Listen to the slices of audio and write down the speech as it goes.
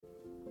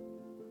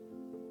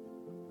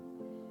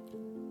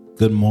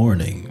Good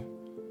morning,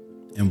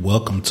 and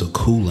welcome to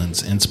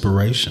Coolin's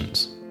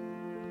Inspirations.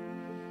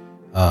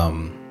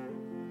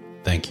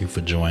 Thank you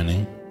for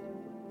joining.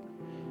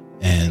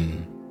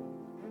 And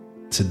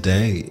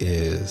today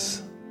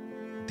is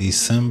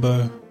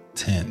December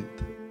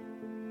 10th,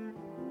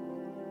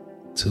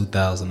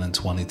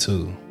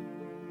 2022.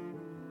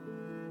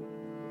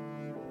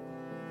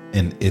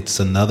 And it's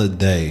another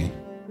day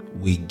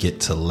we get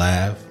to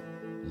laugh,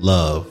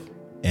 love,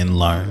 and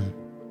learn.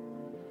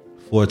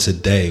 For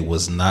today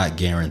was not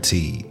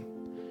guaranteed,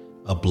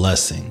 a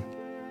blessing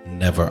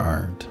never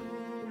earned.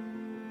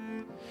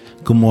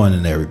 Good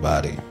morning,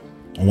 everybody.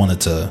 I wanted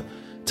to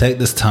take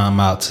this time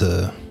out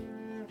to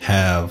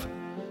have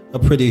a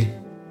pretty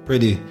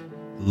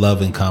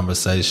loving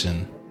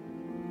conversation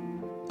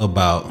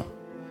about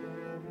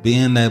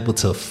being able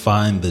to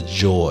find the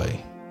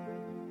joy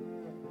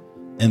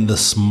in the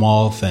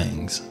small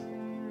things,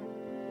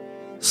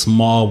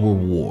 small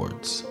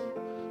rewards,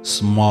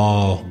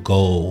 small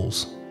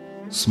goals,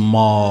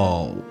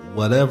 small,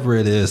 whatever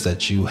it is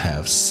that you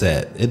have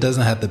set. It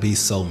doesn't have to be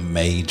so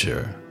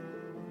major.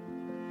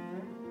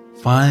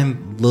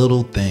 Find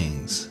little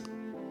things.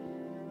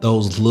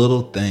 Those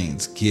little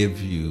things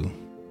give you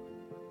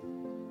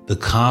the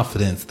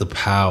confidence, the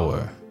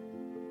power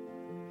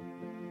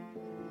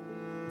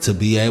to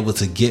be able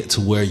to get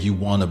to where you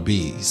want to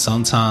be.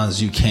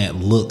 Sometimes you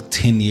can't look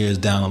 10 years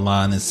down the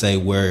line and say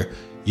where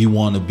you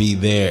want to be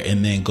there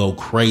and then go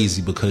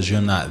crazy because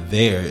you're not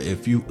there.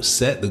 If you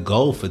set the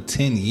goal for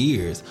 10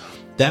 years,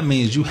 that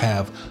means you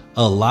have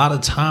a lot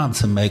of time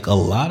to make a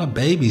lot of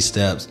baby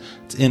steps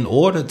in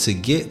order to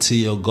get to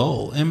your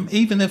goal. And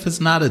even if it's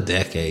not a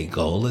decade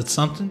goal, it's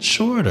something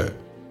shorter.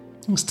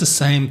 It's the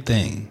same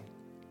thing.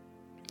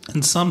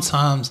 And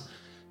sometimes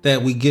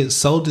that we get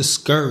so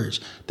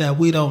discouraged that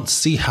we don't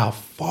see how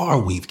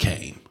far we've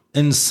came.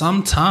 And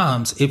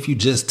sometimes if you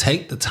just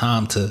take the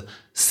time to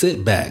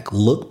sit back,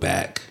 look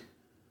back,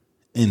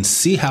 and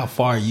see how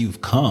far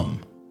you've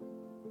come,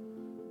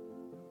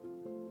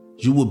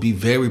 you will be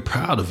very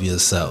proud of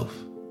yourself.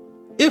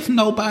 If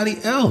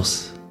nobody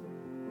else,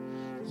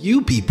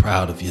 you be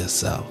proud of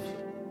yourself.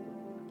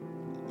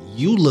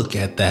 You look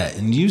at that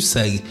and you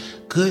say,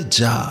 good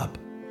job.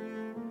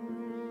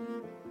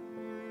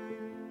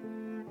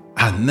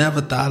 I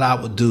never thought I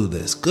would do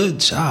this. Good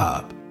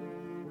job.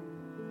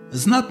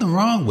 There's nothing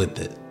wrong with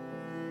it.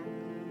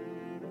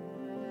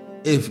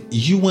 If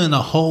you went a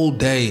whole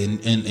day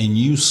and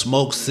you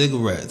smoke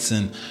cigarettes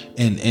and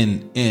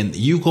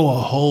you go a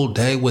whole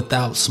day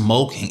without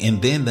smoking,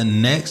 and then the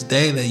next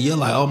day that you're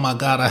like, oh my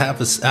God, I have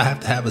to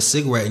have a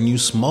cigarette, and you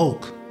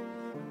smoke,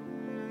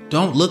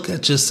 don't look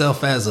at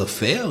yourself as a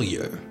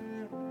failure.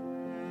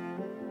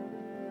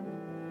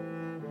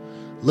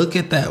 Look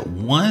at that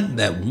one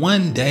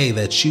day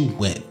that you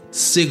went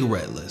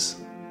cigaretteless,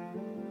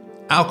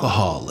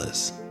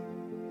 alcoholless,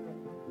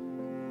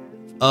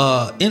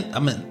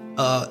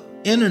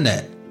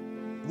 internet,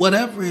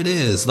 whatever it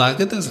is. Like,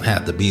 it doesn't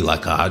have to be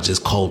like, I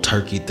just cold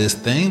turkey this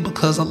thing,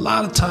 because a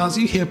lot of times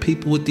you hear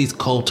people with these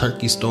cold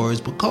turkey stories,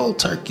 but cold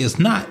turkey is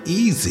not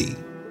easy.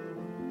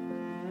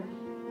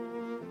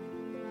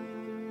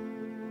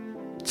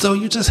 So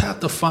you just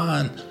have to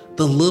find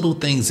the little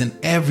things in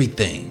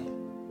everything.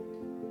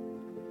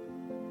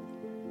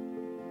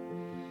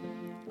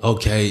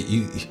 Okay,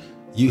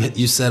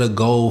 you set a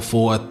goal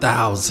for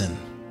 1,000.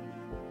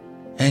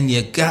 And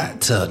you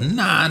got to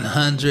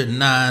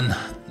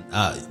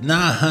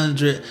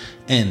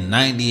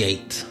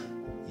 998.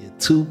 You're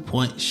 2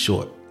 points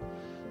short.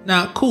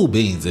 Now, cool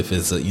beans if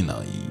it's you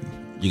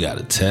got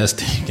a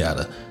test, you got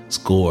to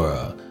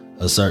score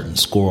a certain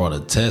score on a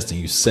test, and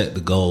you set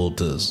the goal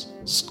to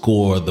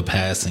score the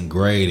passing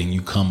grade and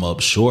you come up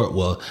short.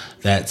 Well,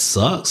 that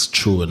sucks,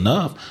 true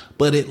enough,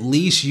 but at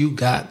least you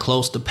got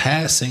close to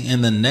passing.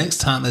 And the next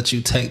time that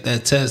you take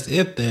that test,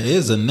 if there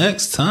is a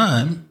next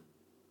time,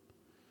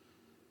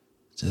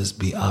 just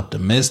be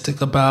optimistic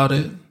about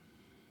it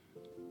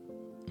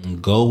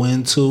and go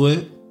into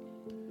it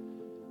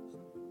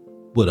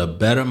with a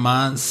better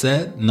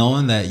mindset,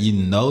 knowing that you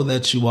know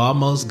that you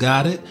almost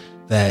got it,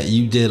 that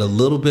you did a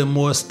little bit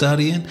more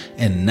studying,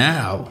 and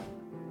now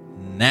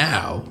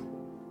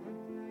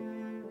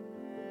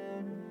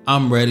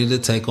I'm ready to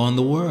take on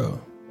the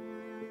world.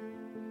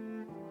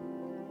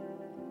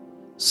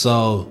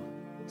 So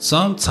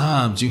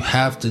sometimes you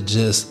have to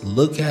just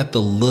look at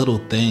the little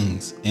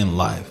things in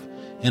life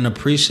and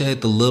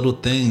appreciate the little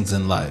things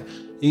in life.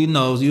 You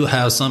know, you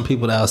have some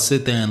people that'll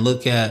sit there and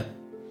look at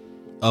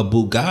a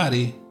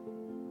Bugatti,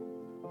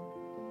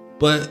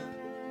 but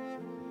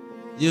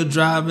you're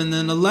driving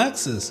in a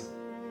Lexus.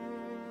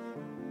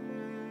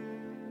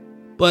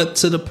 But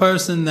to the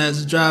person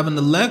that's driving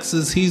the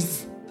Lexus,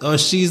 he's or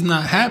she's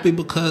not happy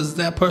because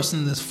that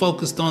person is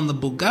focused on the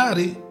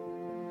Bugatti.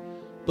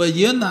 But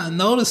you're not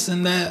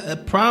noticing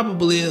that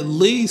probably at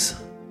least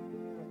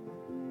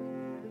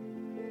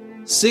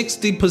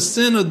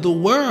 60% of the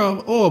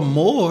world or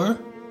more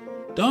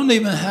don't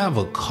even have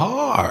a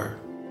car.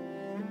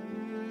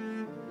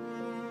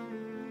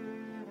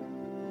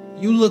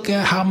 You look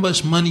at how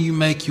much money you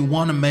make, you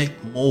want to make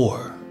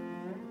more.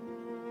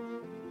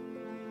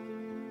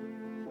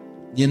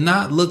 You're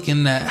not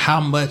looking at how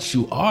much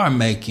you are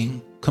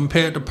making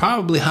compared to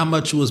probably how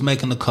much you was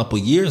making a couple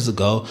years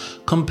ago,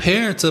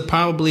 compared to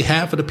probably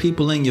half of the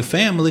people in your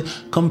family,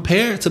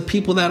 compared to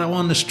people that are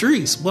on the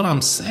streets. What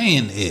I'm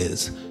saying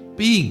is,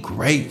 be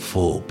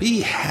grateful,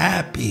 be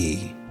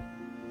happy.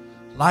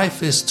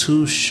 Life is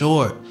too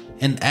short.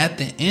 And at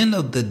the end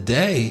of the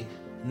day,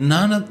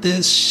 none of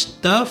this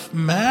stuff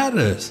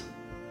matters.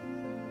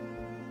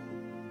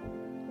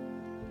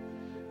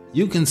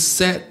 You can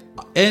set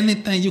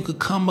anything, you could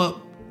come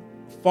up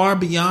far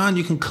beyond,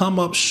 you can come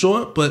up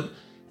short, but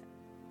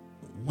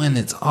when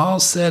it's all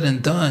said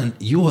and done,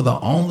 you are the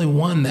only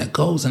one that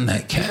goes in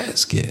that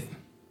casket.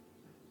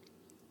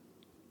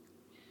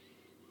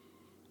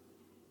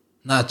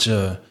 Not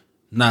your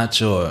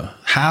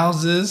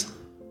houses,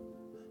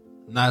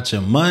 not your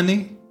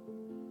money,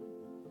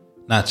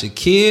 not your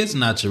kids,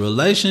 not your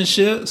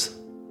relationships,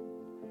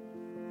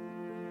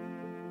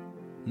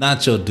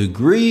 not your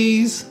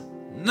degrees,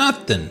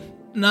 nothing,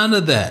 none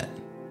of that.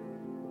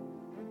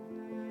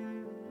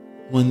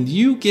 When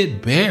you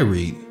get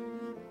buried,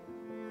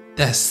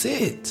 that's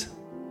it.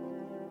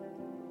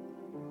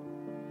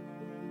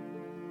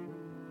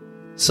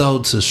 So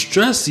to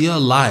stress your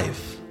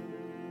life,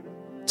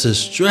 to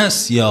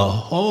stress your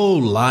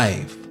whole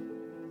life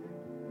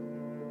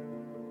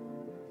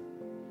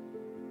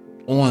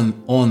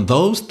on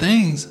those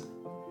things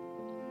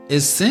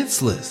is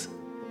senseless.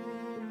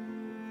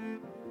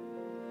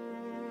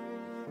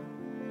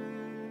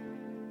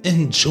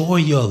 Enjoy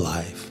your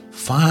life.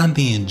 Find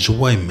the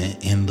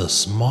enjoyment in the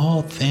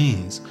small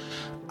things.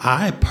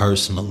 I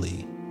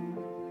personally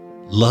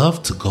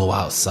love to go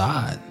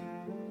outside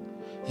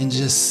and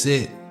just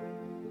sit,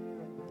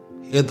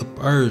 hear the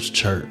birds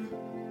chirp,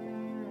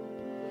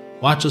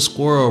 watch a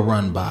squirrel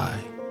run by.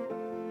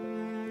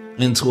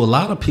 And to a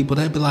lot of people,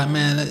 they be like,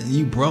 man,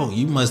 you broke.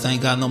 You must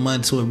ain't got no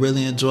money to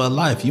really enjoy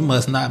life. You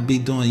must not be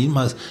doing, you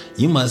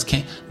must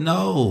can't.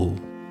 No.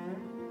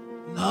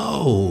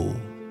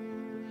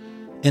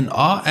 In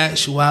all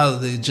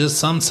actuality, just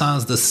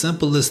sometimes the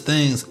simplest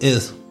things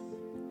is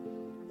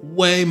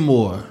way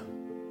more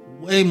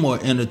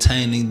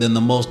entertaining than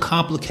the most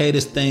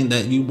complicated thing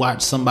that you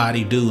watch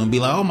somebody do and be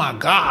like, oh my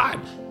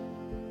God.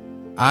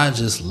 I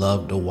just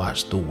love to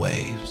watch the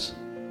waves.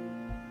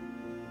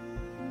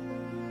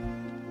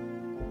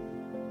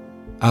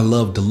 I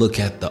love to look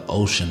at the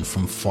ocean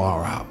from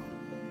far out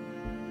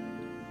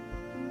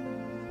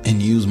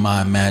and use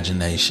my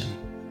imagination.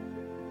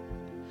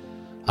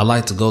 I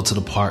like to go to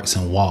the parks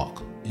and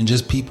walk and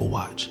just people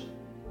watch.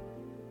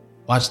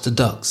 Watch the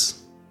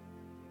ducks.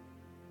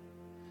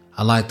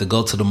 I like to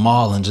go to the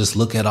mall and just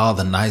look at all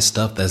the nice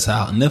stuff that's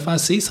out. And if I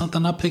see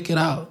something, I pick it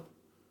out.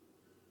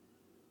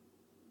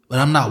 But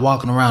I'm not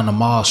walking around the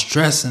mall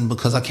stressing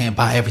because I can't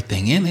buy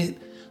everything in it.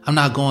 I'm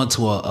not going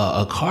to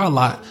a car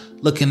lot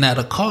looking at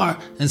a car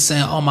and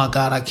saying, oh my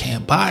God, I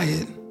can't buy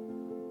it.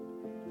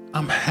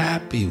 I'm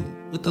happy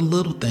with the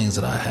little things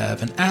that I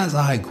have. And as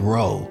I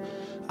grow,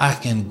 I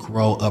can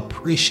grow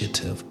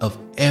appreciative of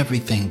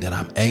everything that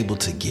I'm able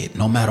to get,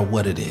 no matter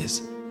what it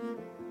is.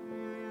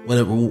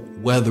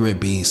 Whether it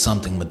be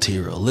something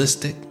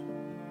materialistic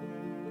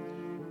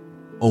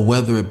or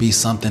whether it be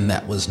something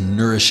that was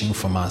nourishing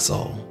for my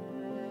soul.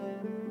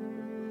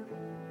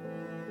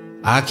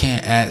 I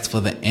can't ask for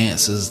the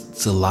answers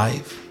to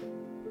life,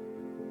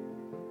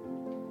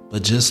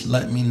 but just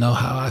let me know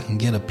how I can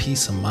get a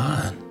peace of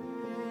mind.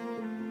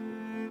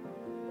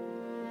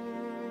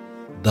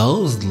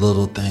 Those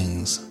little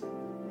things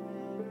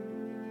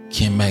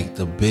can make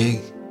the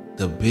big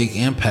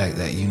impact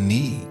that you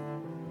need.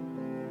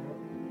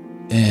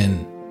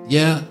 And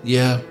yeah.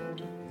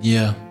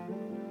 You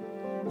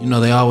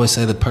know, they always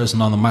say the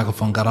person on the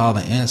microphone got all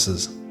the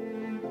answers,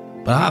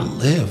 but I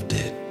lived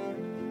it.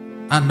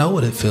 I know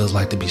what it feels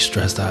like to be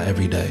stressed out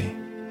every day.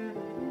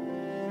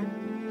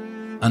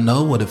 I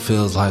know what it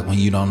feels like when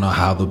you don't know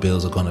how the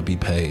bills are going to be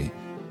paid,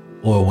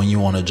 or when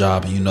you're on a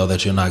job and you know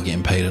that you're not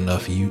getting paid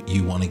enough and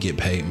you want to get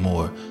paid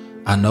more.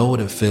 I know what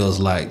it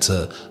feels like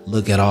to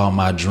look at all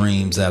my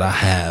dreams that I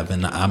have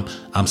and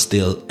I'm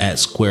still at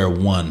square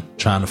one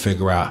trying to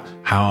figure out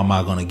how am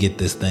I going to get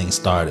this thing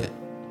started.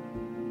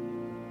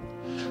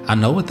 I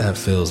know what that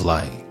feels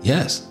like.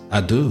 Yes,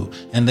 I do.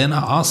 And then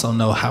I also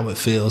know how it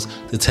feels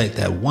to take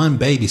that one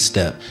baby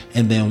step.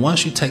 And then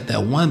once you take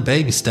that one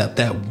baby step,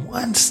 that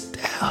one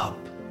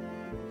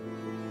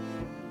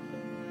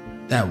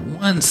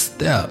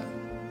step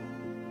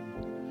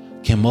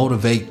can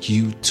motivate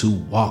you to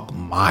walk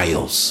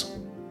miles.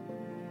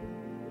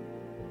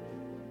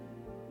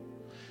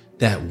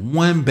 That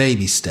one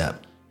baby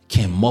step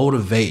can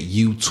motivate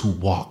you to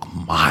walk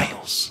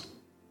miles.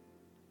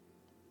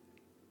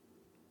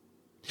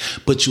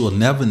 But you will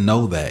never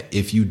know that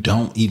if you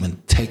don't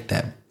even take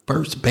that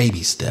first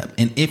baby step.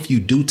 And if you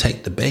do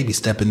take the baby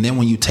step, and then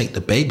when you take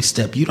the baby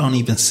step, you don't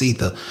even see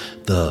the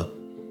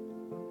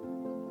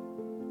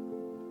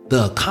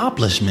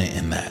accomplishment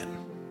in that.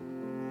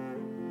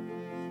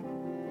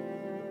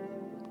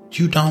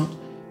 You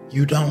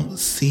don't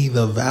see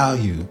the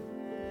value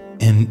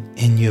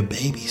in your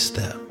baby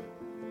step.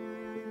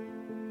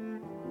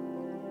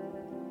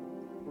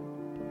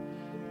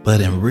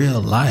 But in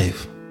real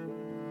life,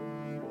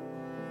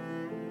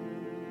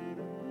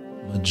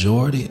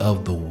 majority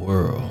of the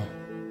world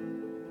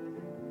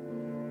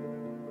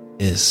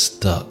is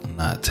stuck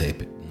not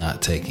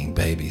taking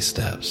baby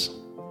steps.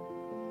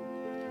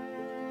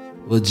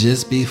 Will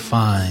just be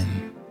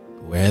fine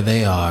where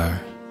they are,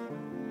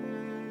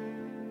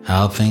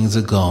 how things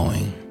are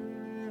going,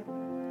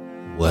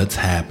 what's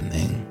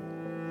happening,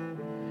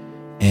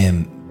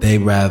 and they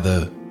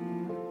rather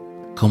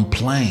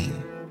complain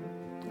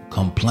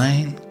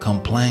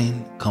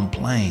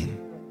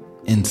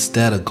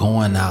instead of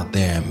going out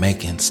there and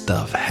making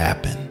stuff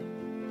happen.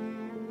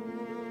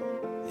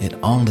 It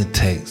only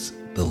takes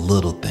the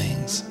little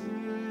things.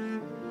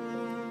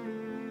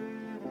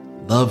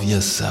 Love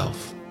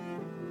yourself.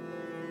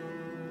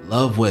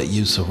 Love what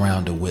you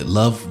surrounded with.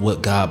 Love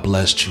what God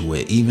blessed you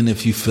with. Even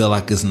if you feel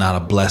like it's not a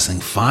blessing,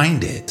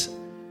 find it.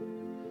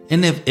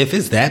 And if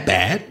it's that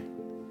bad,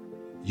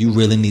 you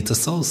really need to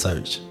soul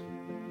search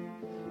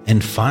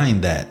and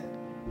find that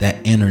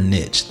inner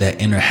niche,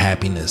 that inner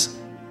happiness,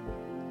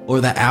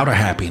 or the outer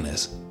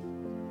happiness.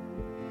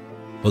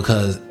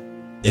 Because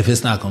if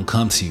it's not going to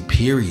come to you,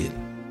 period,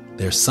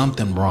 there's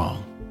something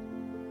wrong.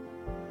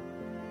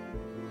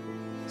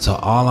 So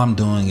all I'm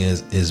doing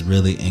is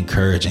really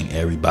encouraging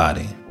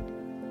everybody.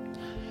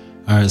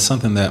 All right,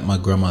 something that my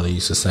grandmother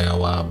used to say a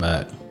while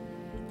back,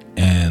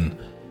 and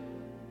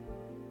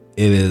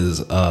it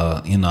is,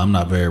 I'm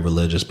not very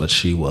religious, but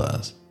she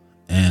was.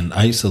 And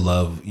I used to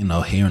love,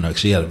 hearing her.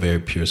 She had a very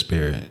pure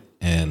spirit,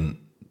 and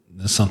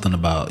there's something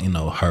about,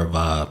 her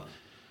vibe,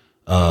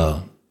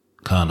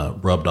 kind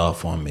of rubbed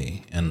off on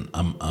me, and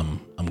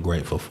I'm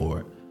grateful for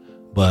it.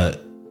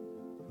 But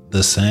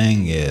the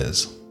saying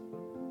is,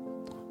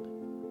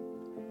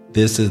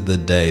 this is the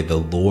day the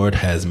Lord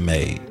has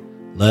made.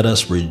 Let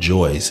us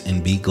rejoice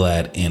and be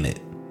glad in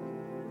it.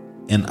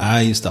 And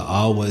I used to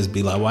always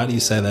be like, why do you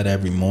say that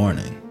every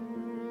morning?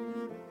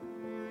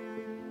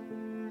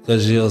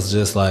 Because she was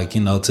just like,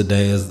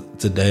 today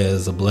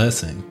is a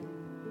blessing.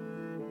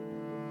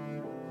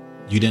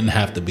 You didn't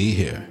have to be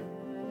here.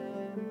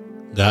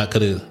 God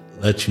could have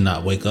let you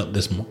not wake up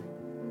this morning.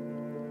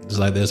 Just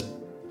like there's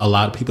a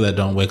lot of people that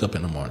don't wake up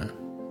in the morning.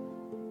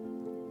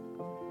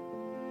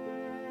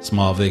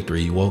 Small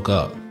victory, you woke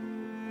up.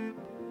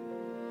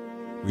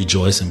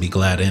 Rejoice and be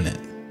glad in it.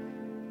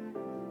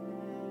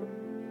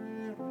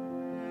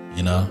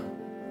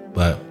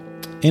 But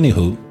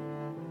anywho,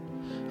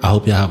 I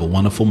hope y'all have a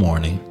wonderful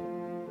morning.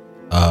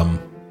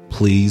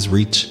 Please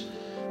reach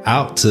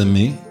out to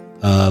me.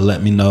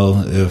 Let me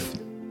know if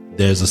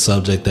there's a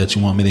subject that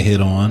you want me to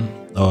hit on,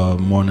 or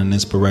morning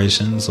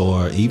inspirations,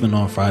 or even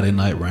on Friday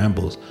night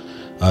rambles.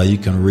 You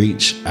can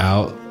reach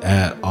out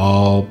at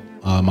all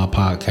my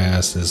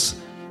podcasts is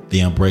The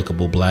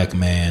Unbreakable Black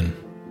Man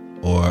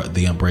or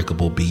The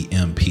Unbreakable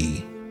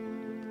BMP.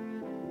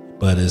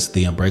 But it's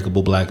The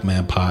Unbreakable Black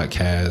Man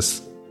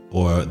Podcast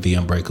or The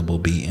Unbreakable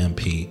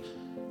BMP.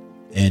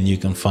 And you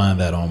can find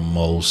that on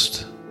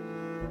most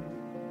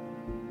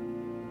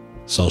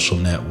social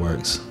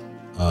networks.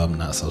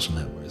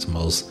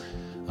 Most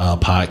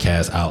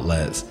podcast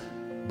outlets.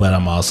 But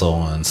I'm also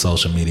on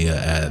social media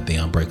at The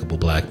Unbreakable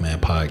Black Man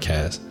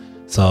Podcast.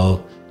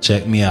 So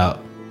check me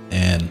out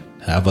and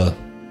have a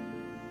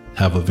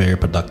very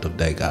productive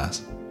day,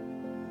 guys.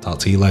 Talk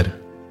to you later.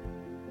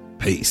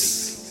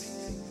 Peace.